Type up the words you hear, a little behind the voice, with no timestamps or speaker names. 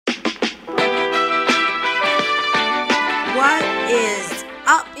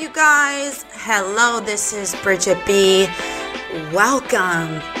guys? Hello, this is Bridget B.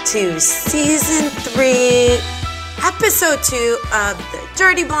 Welcome to Season 3, Episode 2 of the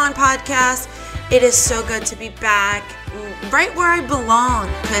Dirty Blonde Podcast. It is so good to be back, right where I belong,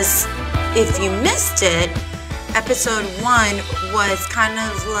 because if you missed it, Episode 1 was kind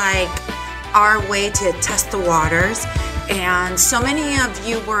of like our way to test the waters, and so many of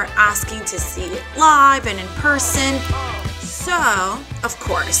you were asking to see it live and in person. So, of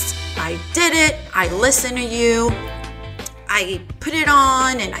course, I did it. I listened to you. I put it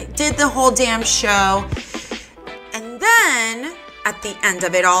on and I did the whole damn show. And then, at the end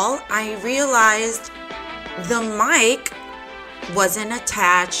of it all, I realized the mic wasn't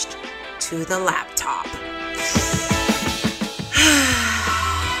attached to the laptop.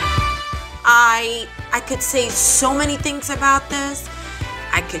 I could say so many things about this.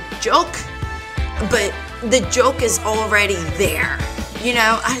 I could joke, but the joke is already there. You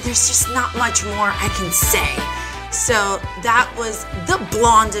know, there's just not much more I can say. So that was the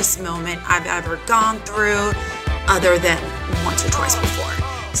blondest moment I've ever gone through, other than once or twice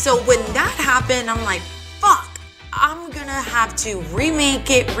before. So when that happened, I'm like, fuck, I'm gonna have to remake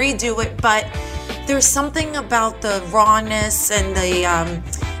it, redo it. But there's something about the rawness and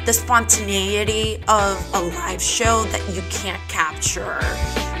the spontaneity of a live show that you can't capture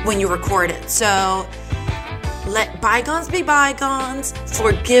when you record it. So let bygones be bygones.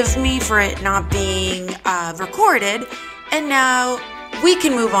 Forgive me for it not being recorded. And now we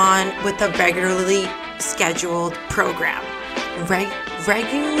can move on with the regularly scheduled program.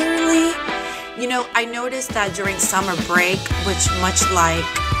 Regularly? You know, I noticed that during summer break, which much like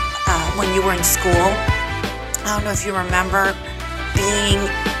when you were in school, I don't know if you remember being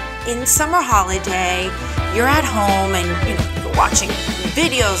in summer holiday, you're at home and you're watching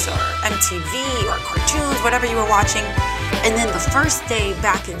videos or MTV or cartoons, whatever you were watching. And then the first day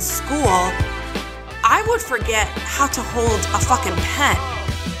back in school, I would forget how to hold a fucking pen.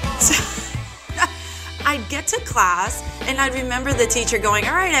 So I'd get to class and I'd remember the teacher going,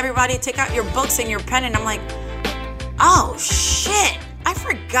 all right, everybody, take out your books and your pen. And I'm like, oh shit, I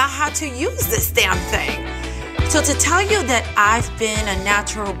forgot how to use this damn thing. So to tell you that I've been a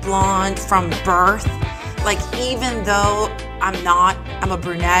natural blonde from birth, like even though I'm a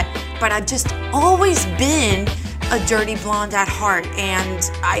brunette, but I've just always been a dirty blonde at heart, and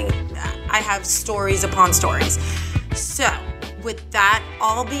I have stories upon stories. So with that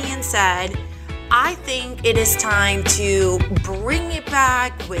all being said, I think it is time to bring it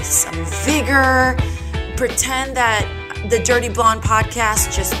back with some vigor, pretend that the Dirty Blonde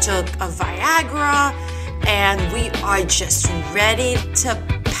Podcast just took a Viagra, and we are just ready to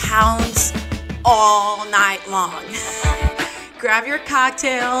pounce all night long. Grab your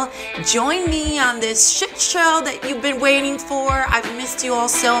cocktail, join me on this shit show that you've been waiting for. I've missed you all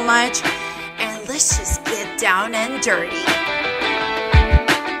so much, and let's just get down and dirty.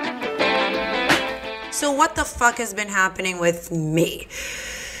 So what the fuck has been happening with me?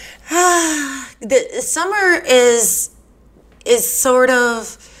 The summer is sort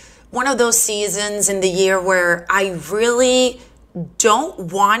of one of those seasons in the year where I really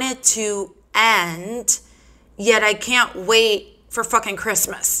don't want it to end, yet I can't wait for fucking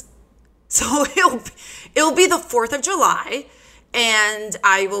Christmas. So it'll be the 4th of July, and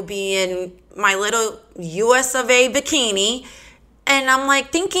I will be in my little US of A bikini, and I'm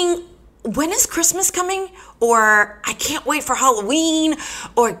like thinking, when is Christmas coming? Or I can't wait for Halloween,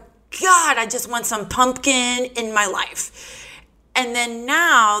 or God, I just want some pumpkin in my life. And then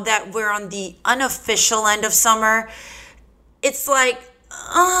now that we're on the unofficial end of summer, it's like,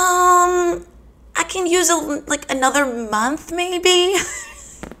 I can use another month maybe.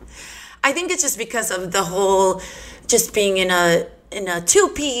 I think it's just because of the whole just being in a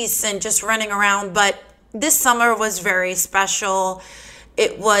two-piece and just running around. But this summer was very special.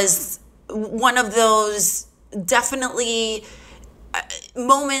 It was one of those definitely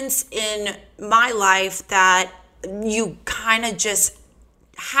moments in my life that you kind of just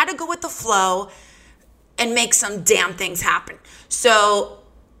had to go with the flow and make some damn things happen. So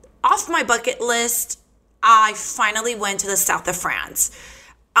off my bucket list, I finally went to the south of France.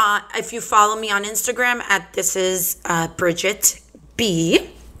 If you follow me on Instagram at this is Bridget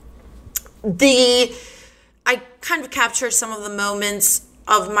B, I kind of captured some of the moments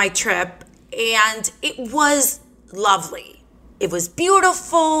of my trip, and it was lovely. It was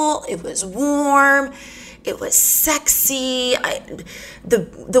beautiful. It was warm. It was sexy.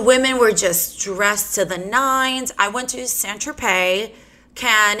 The women were just dressed to the nines. I went to Saint-Tropez,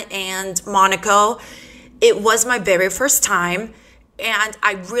 Cannes, and Monaco. It was my very first time, and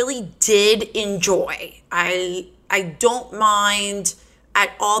I really did enjoy. I don't mind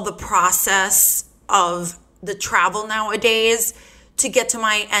at all the process of the travel nowadays to get to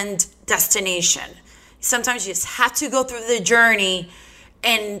my end destination. Sometimes you just have to go through the journey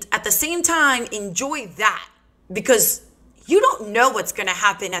and at the same time enjoy that, because you don't know what's going to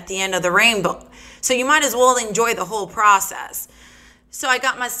happen at the end of the rainbow. So you might as well enjoy the whole process. So I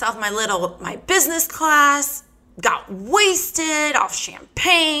got myself my business class, got wasted off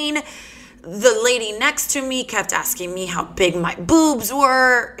champagne. The lady next to me kept asking me how big my boobs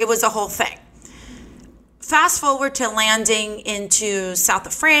were. It was a whole thing. Fast forward to landing into south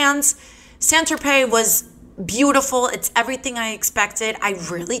of France. Saint-Tropez was beautiful. It's everything I expected. I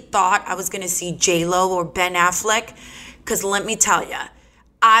really thought I was going to see J-Lo or Ben Affleck, because let me tell you,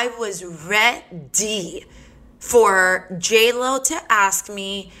 I was ready for J-Lo to ask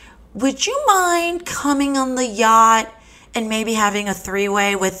me, would you mind coming on the yacht and maybe having a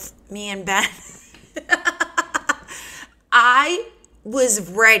three-way with me and Ben? I was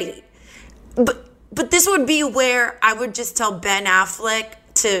ready. But this would be where I would just tell Ben Affleck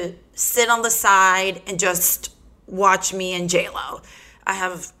to sit on the side and just watch me and J-Lo. I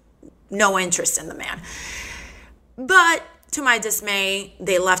have no interest in the man. But to my dismay,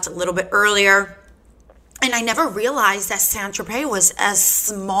 they left a little bit earlier. And I never realized that Saint-Tropez was as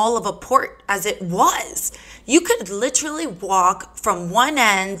small of a port as it was. You could literally walk from one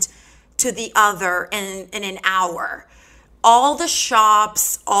end to the other in an hour. All the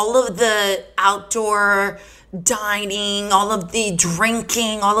shops, all of the outdoor dining, all of the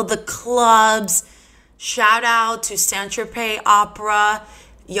drinking, all of the clubs. Shout out to Saint-Tropez Opera.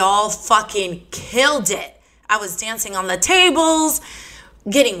 Y'all fucking killed it. I was dancing on the tables,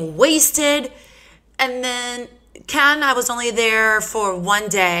 getting wasted. And then Cannes, I was only there for one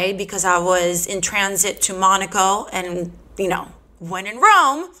day because I was in transit to Monaco. And, when in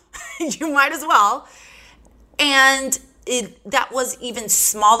Rome, you might as well. And that was even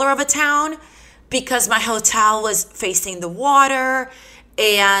smaller of a town because my hotel was facing the water,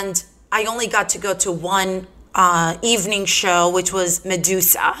 and I only got to go to one evening show, which was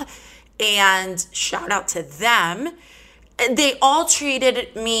Medusa, and shout out to them. They all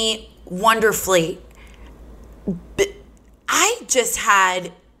treated me wonderfully. But I just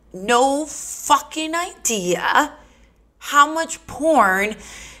had no fucking idea how much porn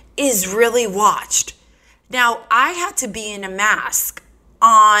is really watched. Now, I had to be in a mask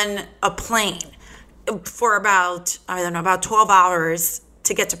on a plane for about 12 hours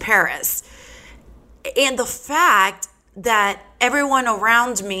to get to Paris. And the fact that everyone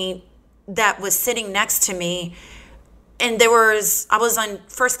around me that was sitting next to me, and I was on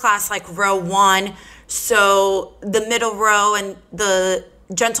first class, like row 1, so the middle row and the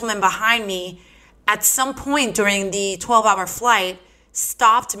gentleman behind me, at some point during the 12-hour flight,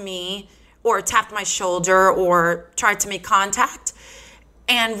 stopped me or tapped my shoulder or tried to make contact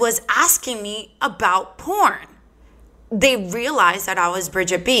and was asking me about porn. They realized that I was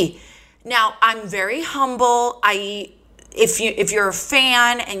Bridget B. Now, I'm very humble. If you're a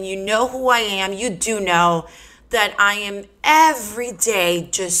fan and you know who I am, you do know that I am every day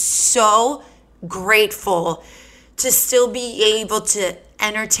just so grateful to still be able to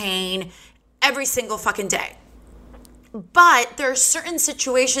entertain every single fucking day. But there are certain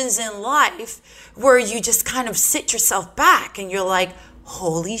situations in life where you just kind of sit yourself back and you're like,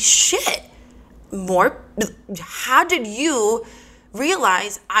 holy shit, how did you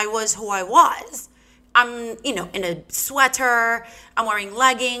realize I was who I was? I'm, in a sweater, I'm wearing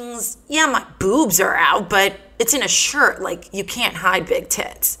leggings. Yeah, my boobs are out, but it's in a shirt. Like, you can't hide big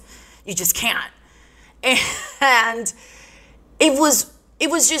tits. You just can't. And it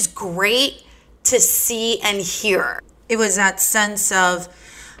was just great to see and hear. It was that sense of,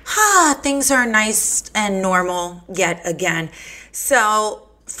 things are nice and normal yet again. So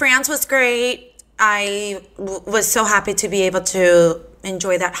France was great. I was so happy to be able to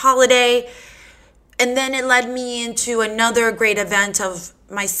enjoy that holiday. And then it led me into another great event of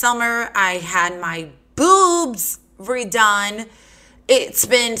my summer. I had my boobs redone. It's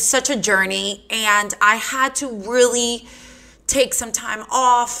been such a journey, and I had to really take some time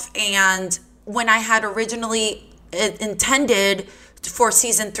off. And when I had originally intended for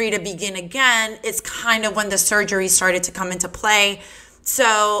season 3 to begin again, it's kind of when the surgery started to come into play.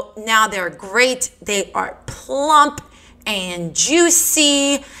 So now they're great. They are plump and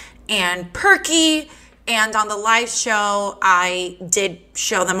juicy and perky. And on the live show, I did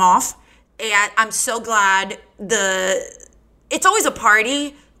show them off. And I'm so glad it's always a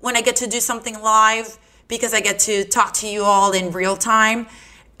party when I get to do something live, because I get to talk to you all in real time.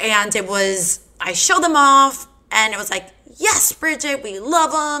 And I showed them off, and it was like, yes, Bridget, we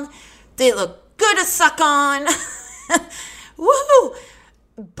love them. They look good to suck on. Woohoo!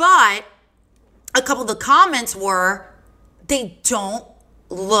 But a couple of the comments were, they don't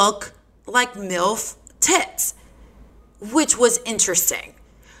look like MILF tits, which was interesting.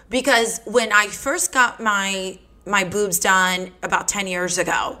 Because when I first got my boobs done about 10 years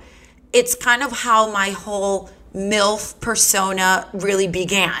ago, it's kind of how my whole MILF persona really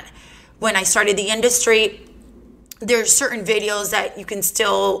began. When I started the industry, there's certain videos that you can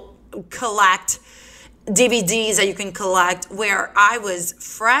still collect, DVDs that you can collect, where I was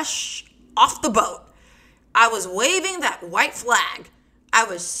fresh off the boat. I was waving that white flag. I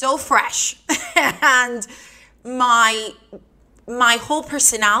was so fresh. And my whole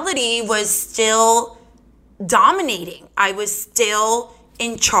personality was still dominating. I was still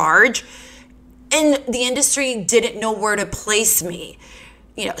in charge, and the industry didn't know where to place me.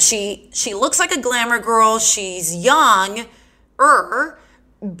 You know, she looks like a glamour girl. She's younger,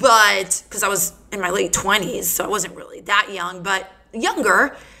 but because I was in my late 20s, so I wasn't really that young, but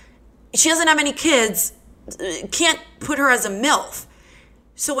younger. She doesn't have any kids. Can't put her as a MILF.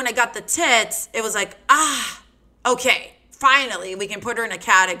 So when I got the tits, it was like, okay, finally we can put her in a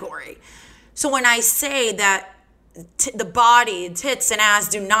category. So when I say that the body, tits and ass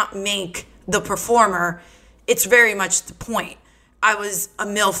do not make the performer, it's very much the point. I was a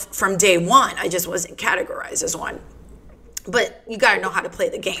MILF from day one. I just wasn't categorized as one. But you got to know how to play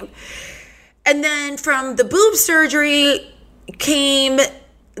the game. And then from the boob surgery came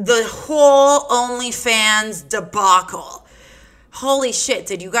the whole OnlyFans debacle. Holy shit,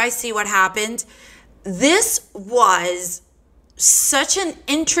 did you guys see what happened? This was such an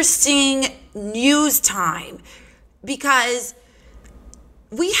interesting news time because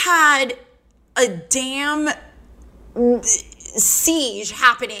we had a damn siege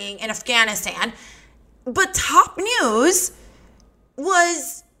happening in Afghanistan, but top news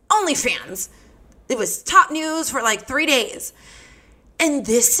was OnlyFans. It was top news for like 3 days. And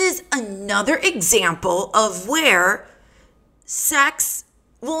this is another example of where sex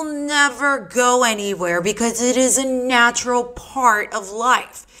will never go anywhere because it is a natural part of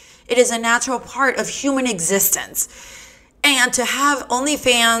life. It is a natural part of human existence. And to have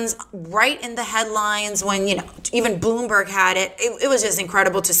OnlyFans right in the headlines when, you know, even Bloomberg had it, it was just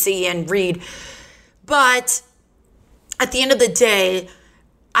incredible to see and read. But at the end of the day,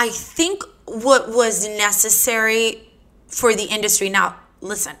 I think what was necessary for the industry. Now,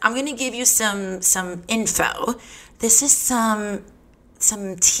 listen, I'm going to give you some info. This is some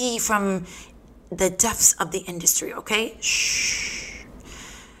tea from the depths of the industry, okay? Shh.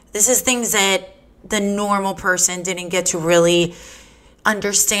 This is things that the normal person didn't get to really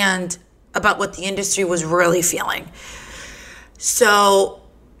understand about what the industry was really feeling. So,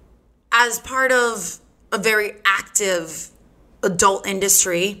 as part of a very active adult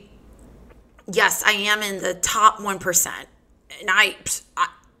industry, yes, I am in the top 1%. And I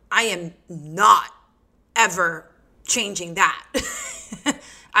am not ever changing that.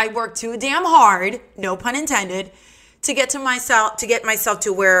 I work too damn hard, no pun intended, to get myself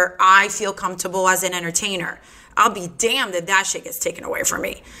to where I feel comfortable as an entertainer. I'll be damned if that shit gets taken away from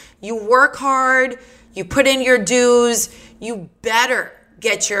me. You work hard, you put in your dues, you better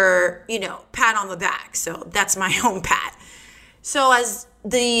get your, pat on the back. So that's my own pat. So as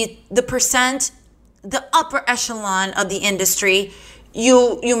the upper echelon of the industry,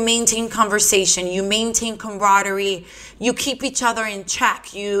 you maintain conversation, you maintain camaraderie, you keep each other in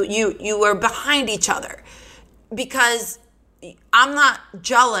check, you are behind each other, because I'm not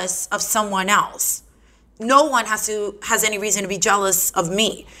jealous of someone else. No one has any reason to be jealous of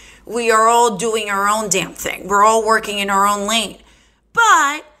me. We are all doing our own damn thing. We're all working in our own lane.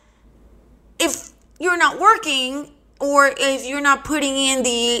 But if you're not working, or if you're not putting in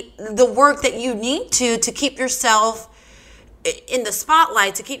the work that you need to keep yourself in the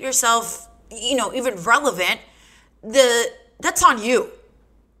spotlight, to keep yourself, even relevant, that's on you.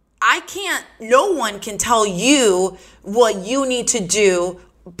 No one can tell you what you need to do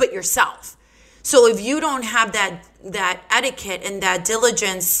but yourself. So if you don't have that etiquette and that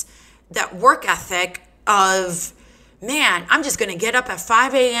diligence, that work ethic of, man, I'm just going to get up at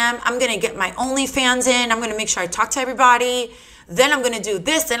 5 a.m. I'm going to get my OnlyFans in. I'm going to make sure I talk to everybody. Then I'm going to do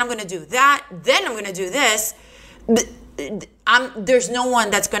this. Then I'm going to do that. Then I'm going to do this. There's no one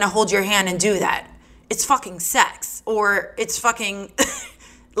that's going to hold your hand and do that. It's fucking sex, or it's fucking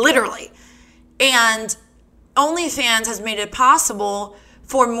literally. And OnlyFans has made it possible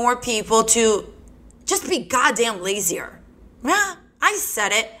for more people to just be goddamn lazier. Yeah, I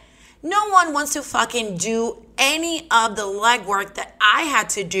said it. No one wants to fucking do any of the legwork that I had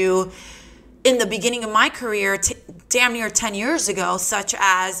to do in the beginning of my career, damn near 10 years ago, such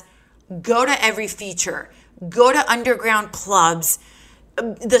as go to every feature, go to underground clubs,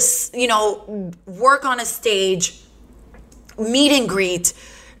 this, work on a stage, meet and greet,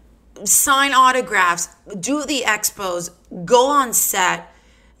 sign autographs, do the expos, go on set.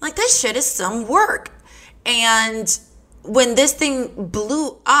 Like, this shit is some work. And when this thing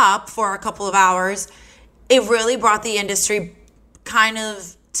blew up for a couple of hours, it really brought the industry kind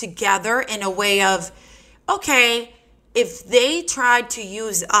of together in a way of, okay, if they tried to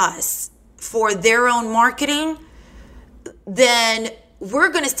use us for their own marketing, then we're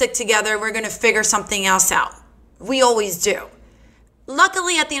going to stick together. We're going to figure something else out. We always do.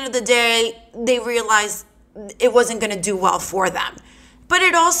 Luckily, at the end of the day, they realized it wasn't going to do well for them. But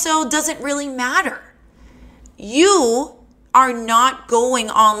it also doesn't really matter. You are not going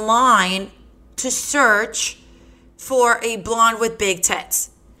online to search for a blonde with big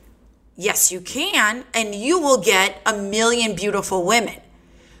tits. Yes, you can, and you will get a million beautiful women.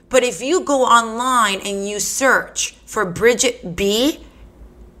 But if you go online and you search for Bridget B,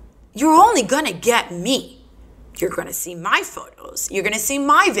 you're only going to get me. You're going to see my photos. You're going to see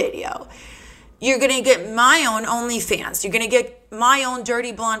my video. You're going to get my own OnlyFans. You're going to get my own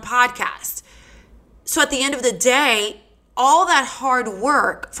Dirty Blonde podcast. So at the end of the day, all that hard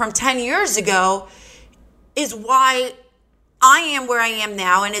work from 10 years ago is why I am where I am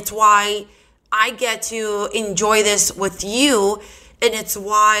now. And it's why I get to enjoy this with you. And it's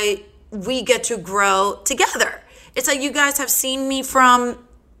why we get to grow together. It's like you guys have seen me from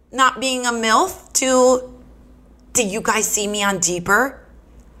not being a MILF to, do you guys see me on Deeper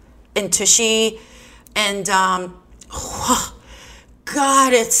and Tushy? And God,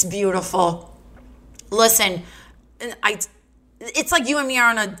 it's beautiful. Listen, it's like you and me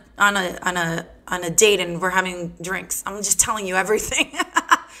are on a date and we're having drinks. I'm just telling you everything.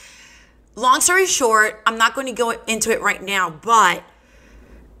 Long story short, I'm not going to go into it right now, but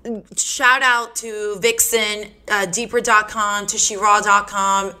shout out to Vixen, Deeper.com,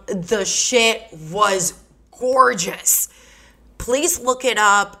 TushyRaw.com. The shit was gorgeous. Please look it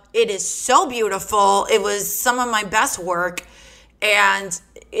up. It is so beautiful. It was some of my best work, and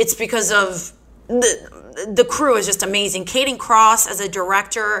it's because of the crew is just amazing. Kaden Cross as a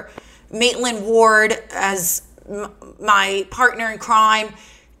director, Maitland Ward as my partner in crime.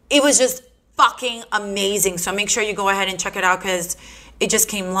 It was just fucking amazing. So make sure you go ahead and check it out because it just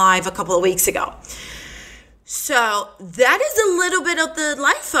came live a couple of weeks ago. So that is a little bit of the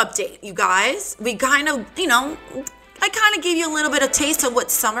life update, you guys. We kind of, I kind of gave you a little bit of taste of what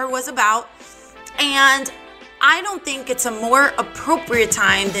summer was about. And I don't think it's a more appropriate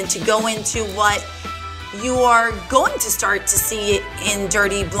time than to go into what you are going to start to see in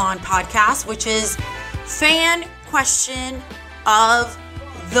Dirty Blonde podcast, which is fan question of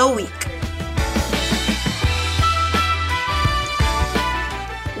the week.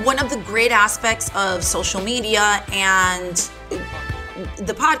 One of the great aspects of social media and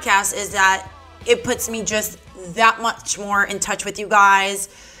the podcast is that it puts me just that much more in touch with you guys.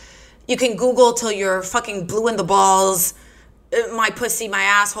 You can Google till you're fucking blue in the balls, my pussy, my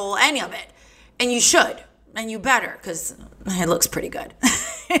asshole, any of it. And you should, and you better, because it looks pretty good.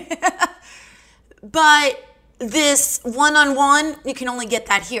 But this one-on-one, you can only get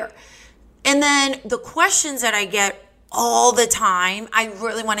that here. And then the questions that I get all the time, I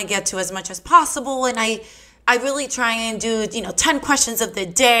really want to get to as much as possible. And I really try and do, 10 questions of the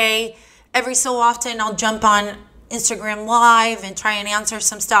day. Every so often, I'll jump on Instagram Live and try and answer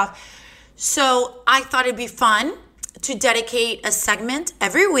some stuff. So I thought it'd be fun to dedicate a segment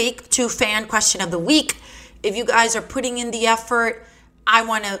every week to fan question of the week. If you guys are putting in the effort, I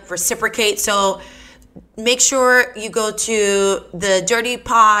want to reciprocate. So make sure you go to the Dirty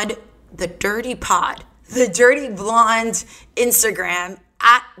Blonde Instagram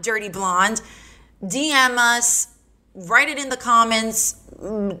at Dirty Blonde. DM us, write it in the comments.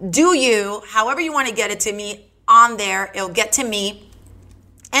 Do you, however you want to get it to me on there, it'll get to me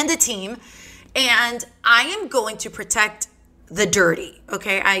and the team. And I am going to protect the dirty,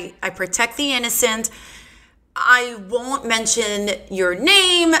 okay? I protect the innocent. I won't mention your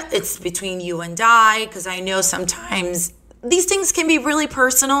name. It's between you and I, because I know sometimes these things can be really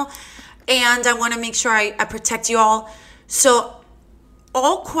personal. And I want to make sure I protect you all. So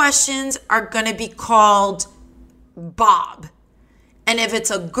all questions are going to be called Bob. And if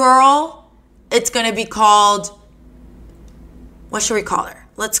it's a girl, it's going to be called, what should we call her?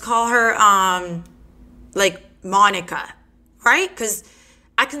 Let's call her like Monica, right? Because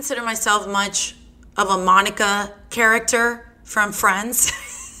I consider myself much of a Monica character from Friends.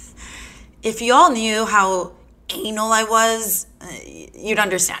 If you all knew how anal I was, you'd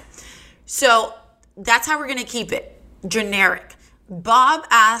understand. So that's how we're going to keep it generic. Bob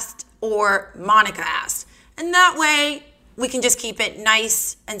asked or Monica asked. And that way we can just keep it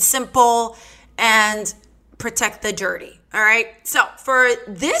nice and simple and protect the dirty. All right. So for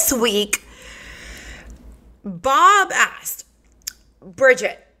this week, Bob asked,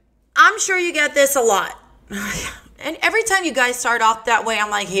 Bridget, I'm sure you get this a lot. And every time you guys start off that way,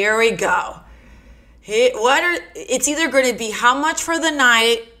 I'm like, here we go. It's either going to be how much for the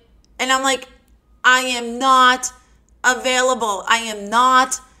night? And I'm like, I am not available. I am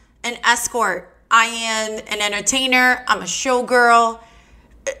not an escort. I am an entertainer. I'm a showgirl.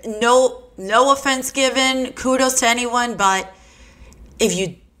 No offense given. Kudos to anyone. But if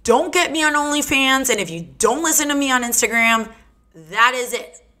you don't get me on OnlyFans and if you don't listen to me on Instagram, that is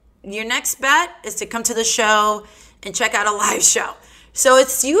it. Your next bet is to come to the show and check out a live show. So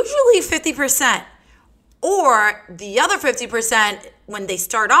it's usually 50%. Or the other 50%, when they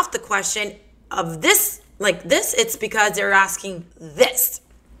start off the question of this, like this, it's because they're asking this.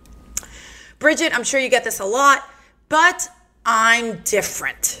 Bridget, I'm sure you get this a lot, but I'm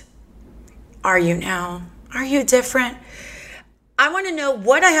different. Are you now? Are you different? I want to know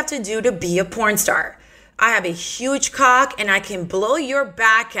what I have to do to be a porn star. I have a huge cock and I can blow your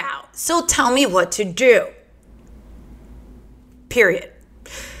back out. So tell me what to do. Period.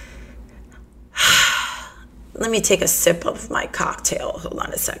 Let me take a sip of my cocktail. Hold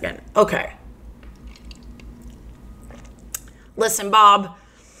on a second. Okay. Listen, Bob,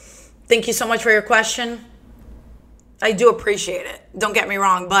 thank you so much for your question. I do appreciate it. Don't get me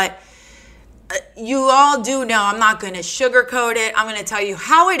wrong, but you all do know I'm not going to sugarcoat it. I'm going to tell you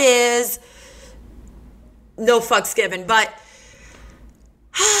how it is. No fucks given, but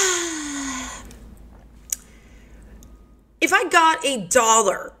if I got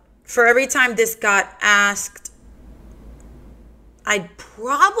 $1 for every time this got asked, I'd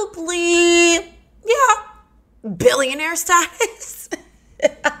probably, billionaire status.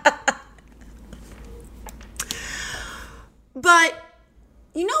 But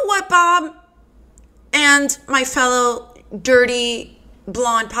you know what, Bob? And my fellow dirty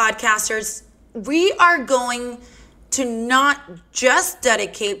blonde podcasters, we are going to not just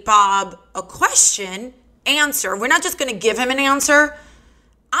dedicate Bob a answer. We're not just going to give him an answer.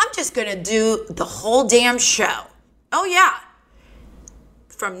 I'm just going to do the whole damn show. Oh, yeah.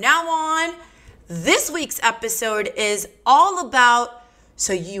 From now on, this week's episode is all about,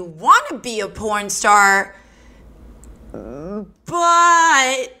 so you want to be a porn star,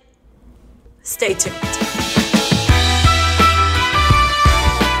 but stay tuned.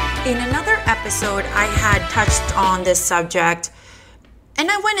 In another episode, I had touched on this subject,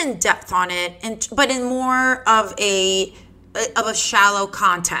 and I went in depth on it, but in more of a shallow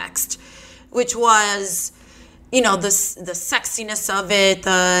context, which was, the sexiness of it.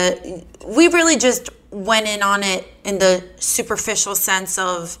 We really just went in on it in the superficial sense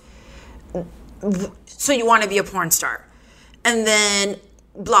of, so you want to be a porn star, and then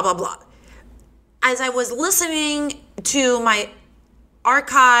blah, blah, blah. As I was listening to my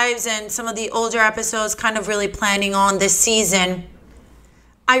archives and some of the older episodes, kind of really planning on this season,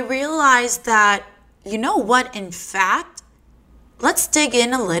 I realized that, you know what, in fact, let's dig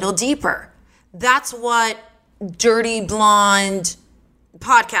in a little deeper. That's what Dirty Blonde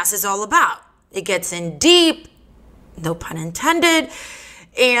podcast is all about. It gets in deep, no pun intended,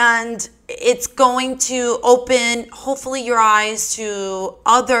 and it's going to open, hopefully, your eyes to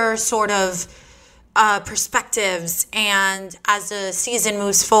other sort of perspectives. And as the season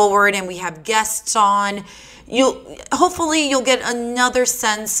moves forward and we have guests on, hopefully you'll get another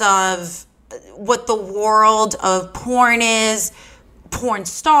sense of what the world of porn is, porn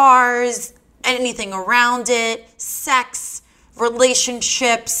stars, anything around it, sex,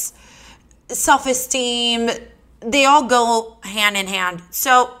 relationships, self-esteem. They all go hand in hand.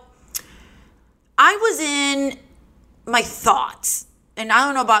 So I was in my thoughts. And I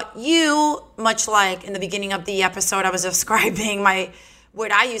don't know about you, much like in the beginning of the episode, I was describing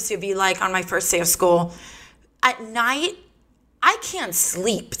what I used to be like on my first day of school. At night, I can't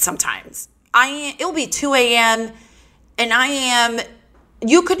sleep sometimes. It'll be 2 a.m. and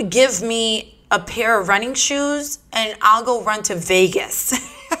you could give me a pair of running shoes and I'll go run to Vegas.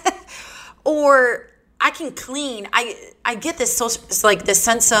 Or I can clean. I get this this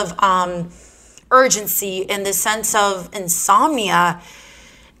sense of urgency and this sense of insomnia.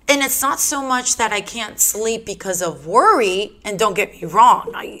 And it's not so much that I can't sleep because of worry. And don't get me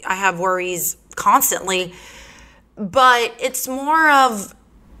wrong, I have worries constantly. But it's more of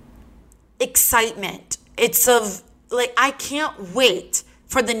excitement. It's of I can't wait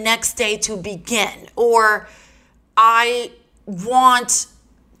for the next day to begin. Or I want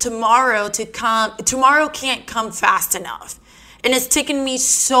tomorrow to come. Tomorrow can't come fast enough. And it's taken me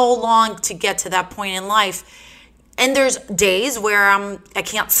so long to get to that point in life. And there's days where I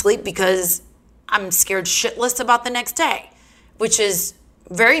can't sleep because I'm scared shitless about the next day, which is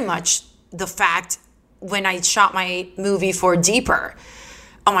very much the fact when I shot my movie for Deeper.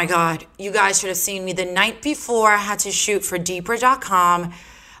 Oh my God, you guys should have seen me the night before I had to shoot for Deeper.com.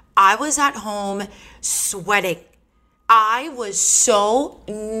 I was at home sweating. I was so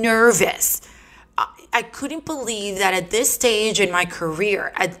nervous. I couldn't believe that at this stage in my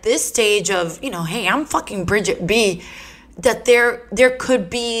career, at this stage of, hey, I'm fucking Bridget B, that there could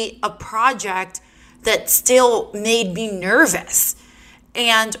be a project that still made me nervous.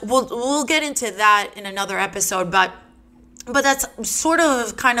 And we'll get into that in another episode, but that's sort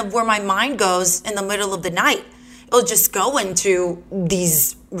of kind of where my mind goes in the middle of the night. It'll just go into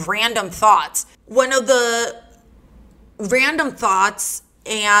these random thoughts. One of the random thoughts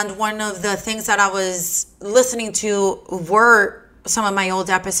and one of the things that I was listening to were some of my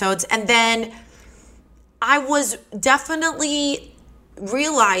old episodes. And then I was definitely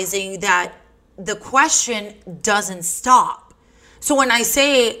realizing that the question doesn't stop. So when I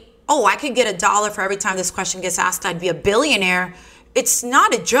say, oh, I could get $1 for every time this question gets asked, I'd be a billionaire, it's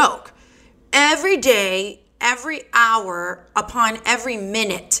not a joke. Every day, every hour, upon every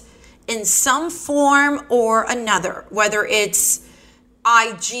minute, in some form or another, whether it's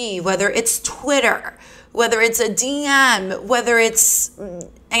IG, whether it's Twitter, whether it's a DM, whether it's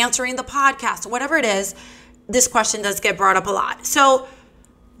answering the podcast, whatever it is, this question does get brought up a lot. So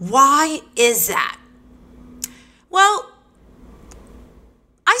why is that? Well,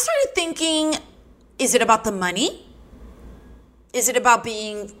 I started thinking, is it about the money? Is it about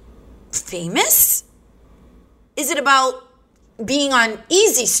being famous? Is it about being on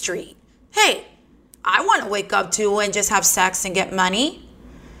Easy Street? Hey, I want to wake up to and just have sex and get money.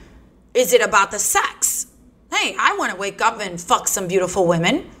 Is it about the sex? Hey, I want to wake up and fuck some beautiful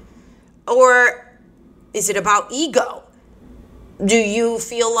women. Or is it about ego? Do you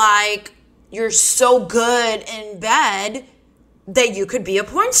feel like you're so good in bed that you could be a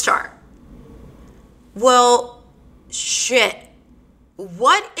porn star? Well, shit.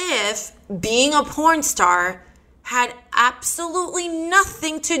 What if being a porn star had absolutely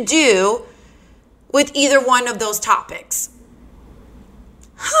nothing to do with either one of those topics?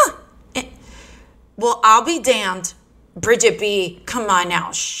 Well, I'll be damned. Bridget B, come on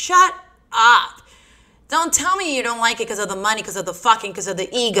now. Shut up. Don't tell me you don't like it because of the money, because of the fucking, because of the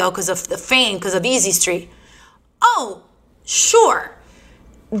ego, because of the fame, because of Easy Street. Oh, sure.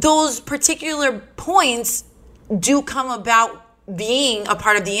 Those particular points do come about being a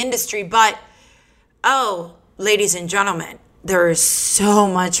part of the industry, but ladies and gentlemen, there is so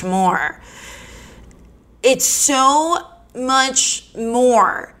much more. It's so much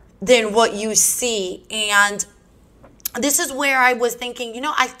more than what you see. And this is where I was thinking,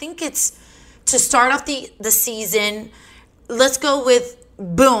 I think it's to start off the season. Let's go with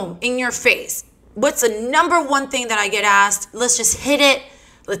boom, in your face. What's the number one thing that I get asked? Let's just hit it.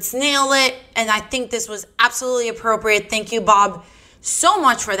 Let's nail it. And I think this was absolutely appropriate. Thank you, Bob, so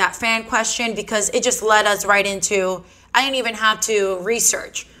much for that fan question, because it just led us right into, I didn't even have to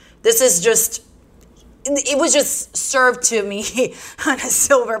research. It was just served to me on a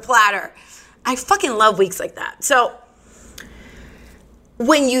silver platter. I fucking love weeks like that. So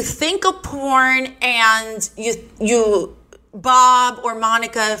when you think of porn and you Bob or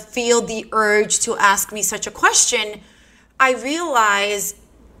Monica feel the urge to ask me such a question, I realize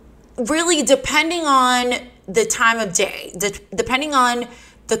really depending on the time of day, depending on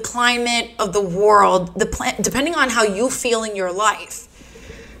the climate of the world, depending on how you feel in your life,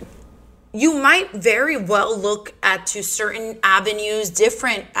 you might very well look at to certain avenues,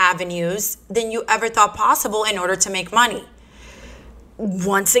 different avenues than you ever thought possible in order to make money.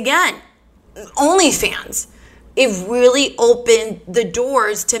 Once again, OnlyFans. It really opened the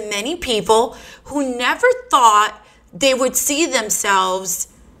doors to many people who never thought they would see themselves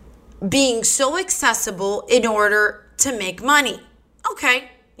being so accessible in order to make money. Okay,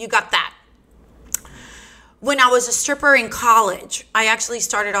 you got that. When I was a stripper in college, I actually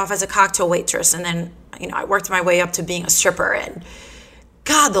started off as a cocktail waitress, and then, I worked my way up to being a stripper, and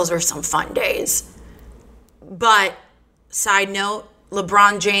God, those were some fun days. But side note,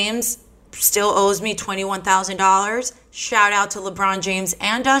 LeBron James still owes me $21,000. Shout out to LeBron James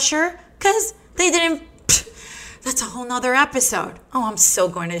and Usher, because they didn't. That's a whole nother episode. Oh, I'm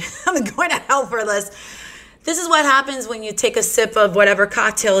going to hell for this. This is what happens when you take a sip of whatever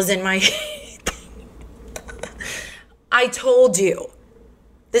cocktail is in my. I told you.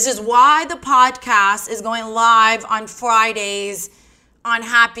 This is why the podcast is going live on Fridays on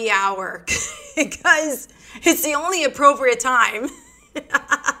happy hour, because it's the only appropriate time.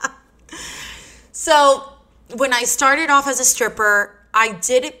 So when I started off as a stripper, I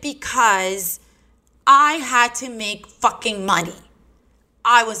did it because I had to make fucking money.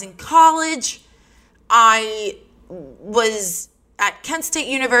 I was in college. I was at Kent State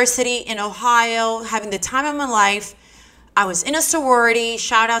University in Ohio, having the time of my life. I was in a sorority,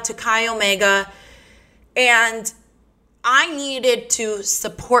 shout out to Chi Omega, and I needed to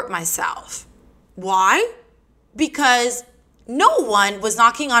support myself. Why? Because no one was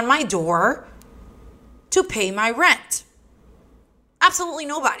knocking on my door to pay my rent. Absolutely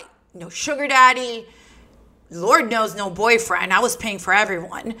nobody. No sugar daddy. Lord knows no boyfriend. I was paying for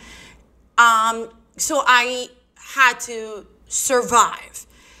everyone. So I had to survive.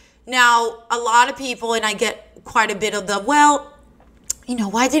 Now, a lot of people, and I get quite a bit of the, well,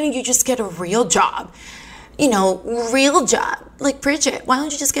 why didn't you just get a real job? Real job. Like, Bridget, why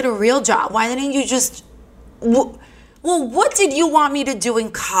don't you just get a real job? Why didn't you just... Well, what did you want me to do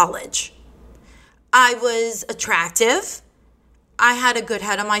in college? I was attractive. I had a good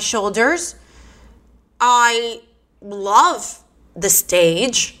head on my shoulders. I love the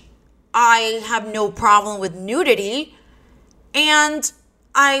stage. I have no problem with nudity. And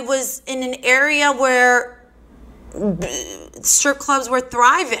I was in an area where strip clubs were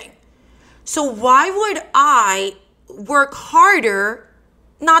thriving. So why would I work harder,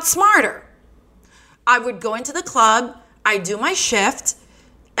 not smarter? I would go into the club, I'd do my shift,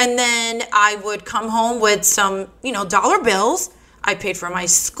 and then I would come home with some, dollar bills. I paid for my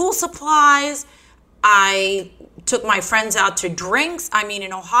school supplies. I took my friends out to drinks.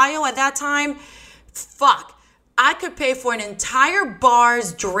 In Ohio at that time, I could pay for an entire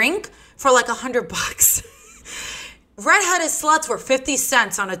bar's drink for like $100. Red-headed sluts were 50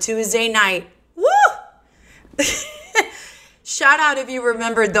 cents on a Tuesday night. Woo! Shout out if you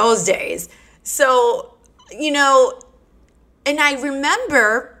remember those days. So, and I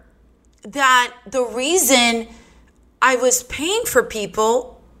remember that the reason I was paying for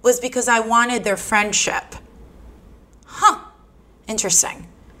people was because I wanted their friendship. Interesting.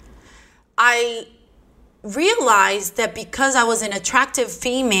 I realized that because I was an attractive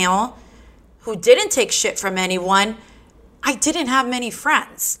female who didn't take shit from anyone, I didn't have many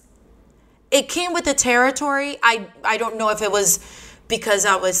friends. It came with the territory. I don't know if it was because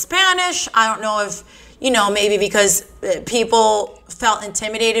I was Spanish. I don't know if, maybe because people felt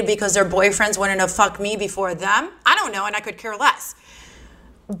intimidated because their boyfriends wanted to fuck me before them. I don't know, and I could care less.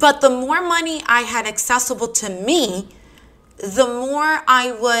 But the more money I had accessible to me, the more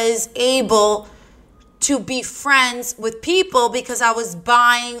I was able to be friends with people because I was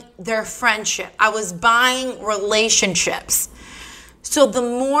buying their friendship. I was buying relationships. So the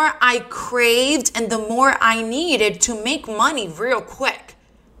more I craved and the more I needed to make money real quick.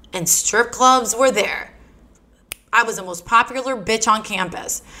 And strip clubs were there. I was the most popular bitch on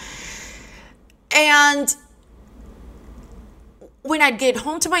campus. And when I'd get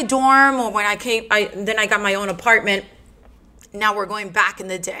home to my dorm or when then I got my own apartment. Now we're going back in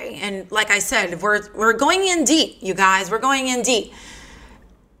the day. And like I said, we're going in deep, you guys. We're going in deep.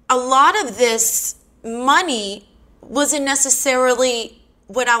 A lot of this money wasn't necessarily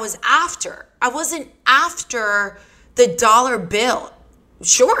what I was after. I wasn't after the dollar bill.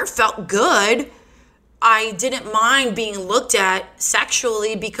 Sure, it felt good. I didn't mind being looked at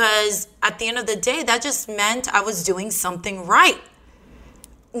sexually because at the end of the day, that just meant I was doing something right.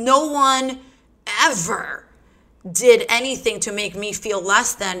 No one ever did anything to make me feel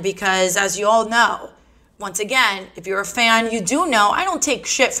less than because, as you all know, once again, if you're a fan, you do know I don't take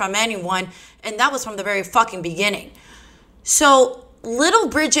shit from anyone, and that was from the very fucking beginning. So little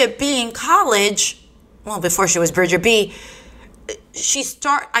Bridget B in college, well, before she was Bridget B,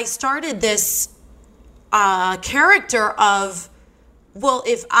 I started this character of, well,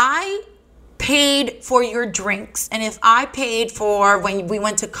 if I paid for your drinks and if I paid for when we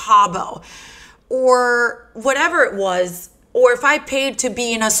went to Cabo or whatever it was, or if I paid to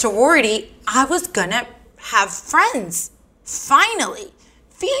be in a sorority, I was gonna have friends. Finally,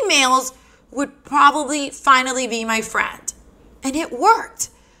 females would probably finally be my friend. And it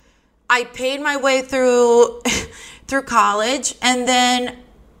worked. I paid my way through college, and then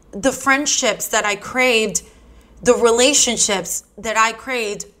the friendships that I craved, the relationships that I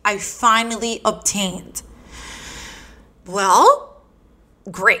craved, I finally obtained. Well,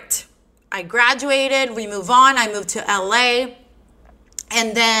 great. I graduated, we move on, I moved to LA,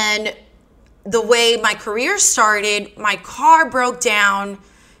 and then the way my career started, my car broke down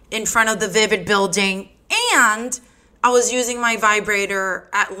in front of the Vivid building, and I was using my vibrator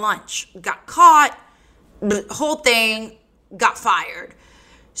at lunch. Got caught, the whole thing, got fired.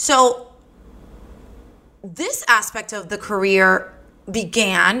 So this aspect of the career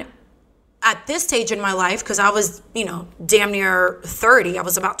began, at this stage in my life, because I was, damn near 30, I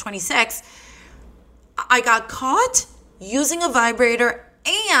was about 26, I got caught using a vibrator,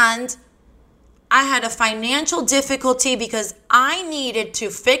 and I had a financial difficulty because I needed to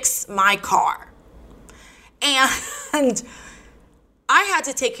fix my car. And I had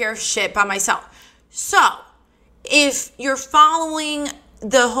to take care of shit by myself. So if you're following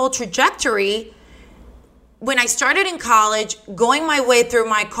the whole trajectory, when I started in college, going my way through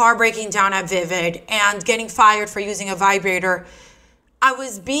my car breaking down at Vivid and getting fired for using a vibrator, I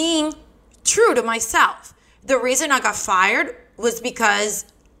was being true to myself. The reason I got fired was because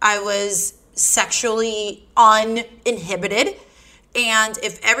I was sexually uninhibited. And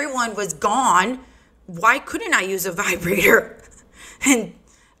if everyone was gone, why couldn't I use a vibrator? And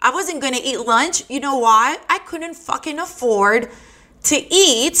I wasn't going to eat lunch. You know why? I couldn't fucking afford to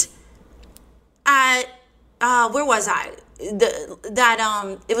eat at, where was I?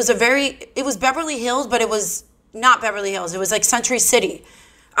 It was Beverly Hills, but it was not Beverly Hills. It was like Century City.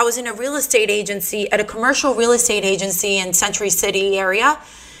 I was in a real estate agency, at a commercial real estate agency in Century City area.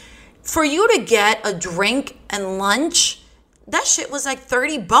 For you to get a drink and lunch, that shit was like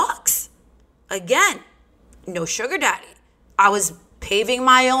 $30. Again, no sugar daddy. I was paving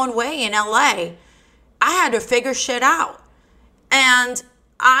my own way in LA. I had to figure shit out. And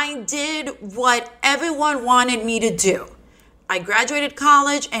I did what everyone wanted me to do. I graduated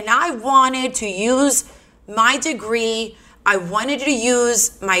college and I wanted to use my degree. I wanted to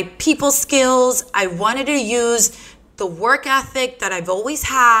use my people skills. I wanted to use the work ethic that I've always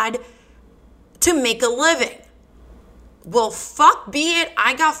had to make a living. Well, fuck be it.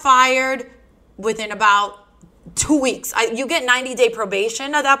 I got fired within about 2 weeks. You get 90-day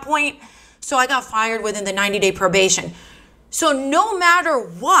probation at that point. So I got fired within the 90-day probation. So no matter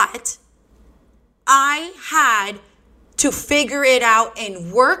what, I had to figure it out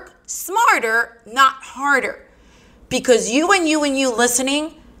and work smarter, not harder. Because you and you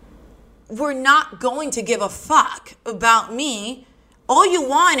listening were not going to give a fuck about me. All you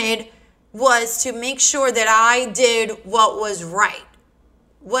wanted was to make sure that I did what was right.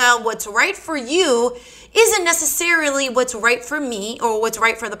 Well, what's right for you isn't necessarily what's right for me or what's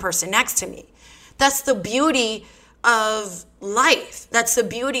right for the person next to me. That's the beauty of life. That's the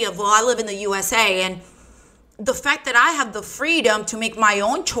beauty of, I live in the USA, and the fact that I have the freedom to make my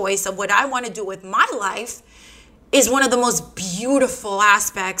own choice of what I want to do with my life is one of the most beautiful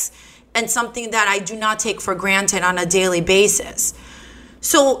aspects and something that I do not take for granted on a daily basis.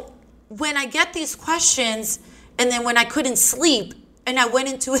 So when I get these questions, and then when I couldn't sleep and I went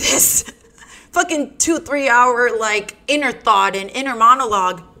into this fucking 2-3 hour like inner thought and inner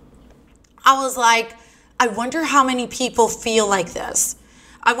monologue, I was like, I wonder how many people feel like this.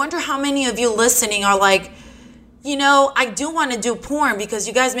 I wonder how many of you listening are like, I do want to do porn because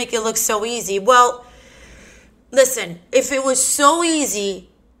you guys make it look so easy. Well, listen, if it was so easy,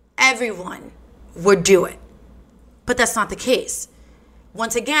 everyone would do it. But that's not the case.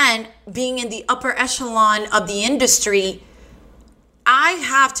 Once again, being in the upper echelon of the industry, I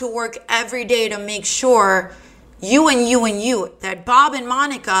have to work every day to make sure you, that Bob and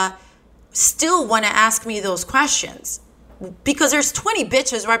Monica still want to ask me those questions. Because there's 20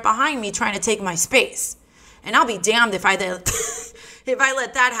 bitches right behind me trying to take my space. And I'll be damned if I let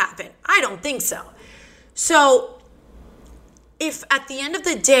that happen. I don't think so. So if at the end of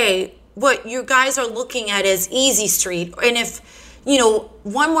the day, what you guys are looking at is easy street, and if,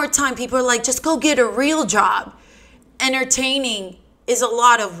 one more time people are like, just go get a real job. Entertaining is a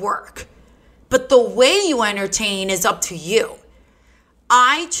lot of work. But the way you entertain is up to you.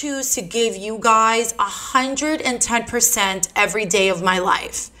 I choose to give you guys 110% every day of my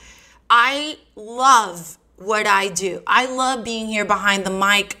life. I love what I do. I love being here behind the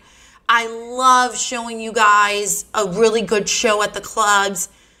mic. I love showing you guys a really good show at the clubs.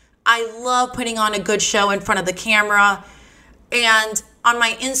 I love putting on a good show in front of the camera. And on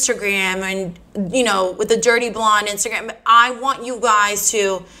my Instagram and, with the Dirty Blonde Instagram, I want you guys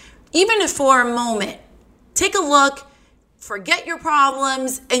to, even if for a moment, take a look, forget your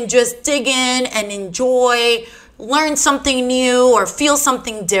problems, and just dig in and enjoy, learn something new or feel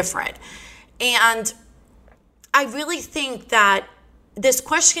something different. And I really think that this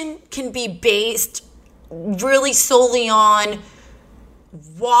question can be based really solely on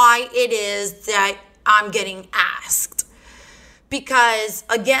why it is that I'm getting asked. Because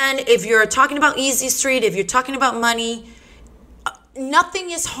again, if you're talking about easy street, if you're talking about money, nothing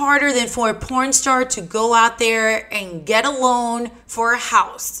is harder than for a porn star to go out there and get a loan for a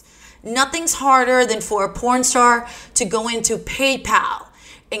house. Nothing's harder than for a porn star to go into PayPal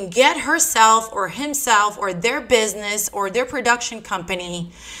and get herself or himself or their business or their production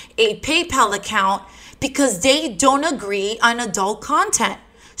company a PayPal account because they don't agree on adult content.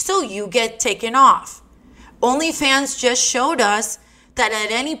 So you get taken off. OnlyFans just showed us that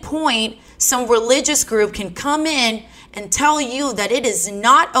at any point, some religious group can come in and tell you that it is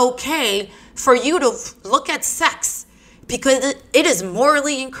not okay for you to look at sex because it is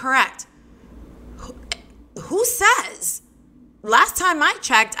morally incorrect. Who says? Last time I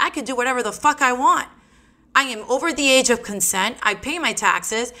checked, I could do whatever the fuck I want. I am over the age of consent. I pay my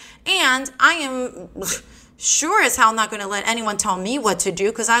taxes, and I am sure as hell not going to let anyone tell me what to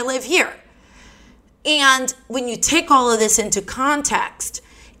do because I live here. And when you take all of this into context,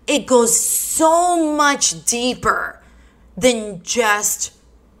 it goes so much deeper than just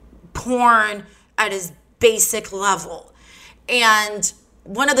porn at its basic level. And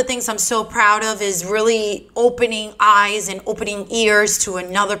one of the things I'm so proud of is really opening eyes and opening ears to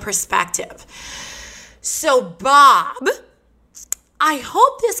another perspective. So, Bob, I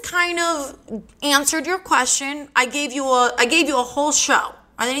hope this kind of answered your question. I gave you a whole show.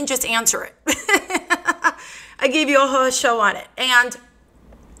 I didn't just answer it. I gave you a whole show on it. And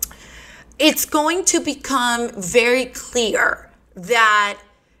it's going to become very clear that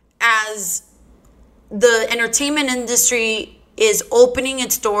as the entertainment industry is opening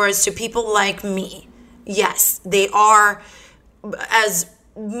its doors to people like me, yes, they are, as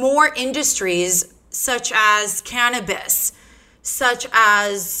more industries such as cannabis, such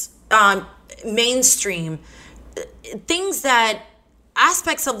as mainstream, things that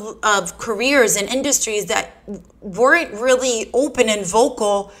aspects of careers and industries that weren't really open and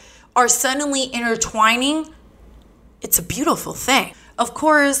vocal are suddenly intertwining. It's a beautiful thing. Of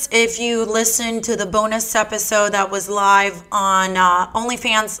course, if you listen to the bonus episode that was live on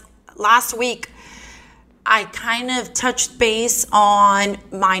OnlyFans last week, I kind of touched base on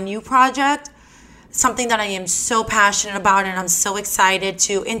my new project, something that I am so passionate about and I'm so excited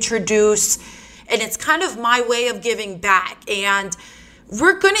to introduce. And it's kind of my way of giving back. And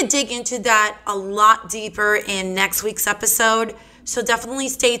we're going to dig into that a lot deeper in next week's episode. So definitely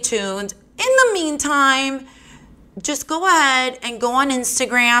stay tuned. In the meantime, just go ahead and go on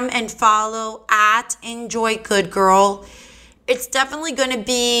Instagram and follow at Enjoy Good Girl. It's definitely going to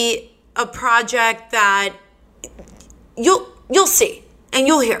be a project that you'll see and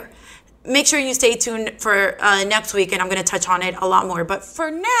you'll hear. Make sure you stay tuned for next week, and I'm going to touch on it a lot more. But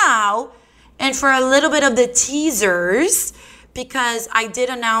for now, and for a little bit of the teasers, because I did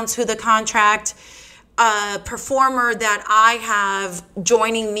announce who the contract performer that I have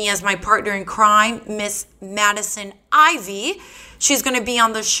joining me as my partner in crime, Miss Madison Ivy. She's going to be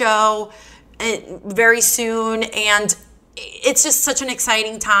on the show very soon, and it's just such an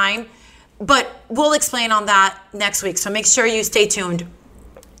exciting time. But we'll explain on that next week, so make sure you stay tuned.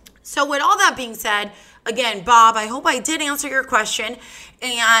 So with all that being said, again, Bob, I hope I did answer your question.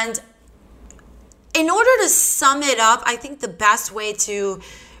 And in order to sum it up, I think the best way to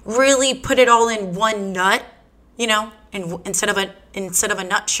really put it all in one nut, you know, instead of a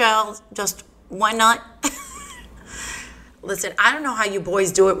nutshell, just one nut. Listen, I don't know how you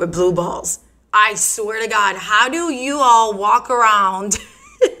boys do it with blue balls. I swear to God, how do you all walk around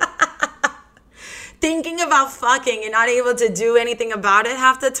thinking about fucking and not able to do anything about it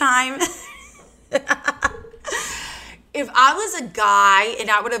half the time? If I was a guy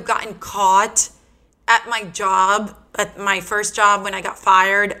and I would have gotten caught at my job, at my first job when I got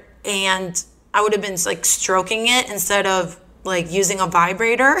fired, and I would have been like stroking it instead of like using a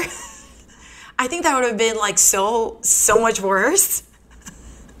vibrator, I think that would have been like so much worse.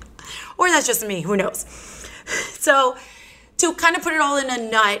 Or that's just me, who knows? So to kind of put it all in a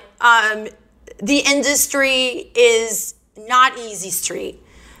nut, the industry is not easy street.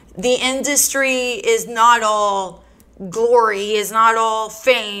 The industry is not all glory, is not all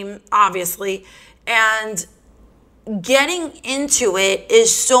fame, obviously. And getting into it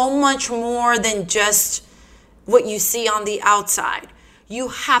is so much more than just what you see on the outside. You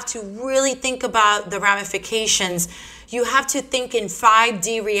have to really think about the ramifications. You have to think in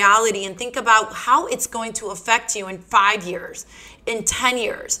 5D reality and think about how it's going to affect you in 5 years, in 10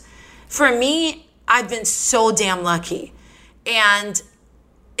 years. For me, I've been so damn lucky, and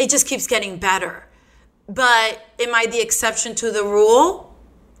it just keeps getting better. But am I the exception to the rule?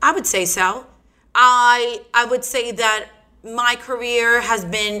 I would say so. I would say that my career has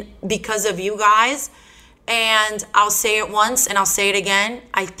been because of you guys, and I'll say it once and I'll say it again.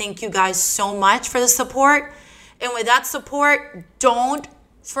 I thank you guys so much for the support. And with that support, don't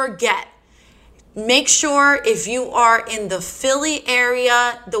forget, make sure if you are in the Philly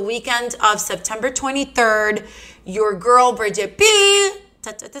area the weekend of September 23rd, your girl Bridget B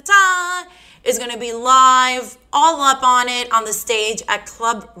is going to be live, all up on it on the stage at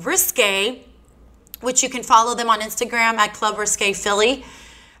Club Risque, which you can follow them on Instagram at Club Risque Philly.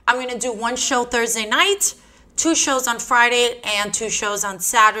 I'm going to do one show Thursday night, 2 shows on Friday, and 2 shows on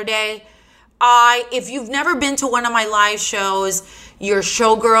Saturday. If you've never been to one of my live shows, your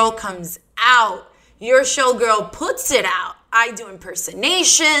showgirl comes out. Your showgirl puts it out. I do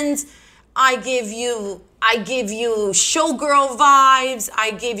impersonations. I give you showgirl vibes.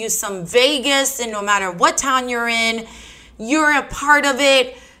 I give you some Vegas, and no matter what town you're in, you're a part of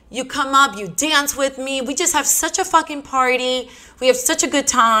it. You come up, you dance with me. We just have such a fucking party. We have such a good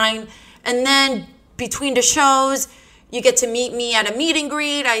time. And then between the shows, you get to meet me at a meet and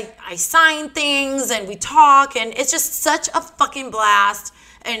greet. I sign things and we talk, and it's just such a fucking blast.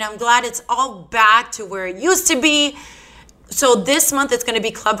 And I'm glad it's all back to where it used to be. So this month it's going to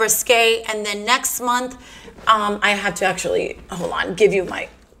be Club Risque, and then next month I have to actually, give you my...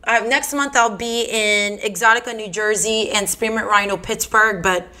 next month I'll be in Exotica, New Jersey, and Spearmint Rhino, Pittsburgh,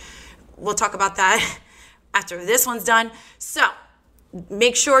 but we'll talk about that after this one's done. So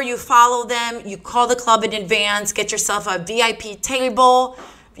make sure you follow them. You call the club in advance. Get yourself a VIP table.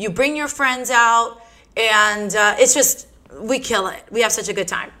 You bring your friends out, and it's just, we kill it. We have such a good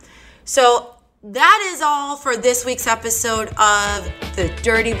time. So that is all for this week's episode of the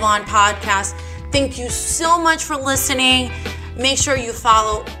Dirty Blonde Podcast. Thank you so much for listening. Make sure you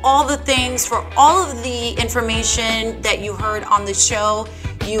follow all the things for all of the information that you heard on the show.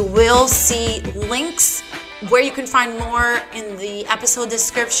 You will see links where you can find more in the episode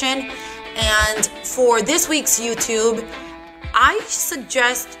description. And for this week's YouTube, I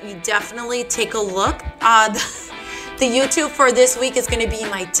suggest you definitely take a look. The YouTube for this week is going to be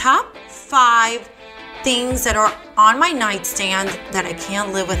my top 5 things that are on my nightstand that I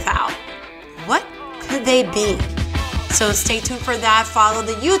can't live without. What could they be? So stay tuned for that. Follow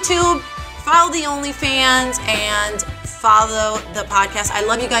the YouTube, follow the OnlyFans, and follow the podcast. I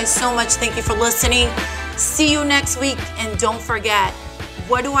love you guys so much. Thank you for listening. See you next week. And don't forget,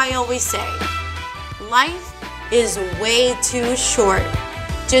 what do I always say? Life is way too short.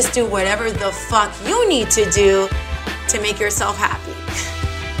 Just do whatever the fuck you need to do to make yourself happy.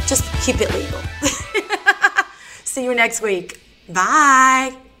 Just keep it legal. See you next week.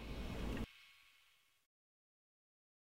 Bye.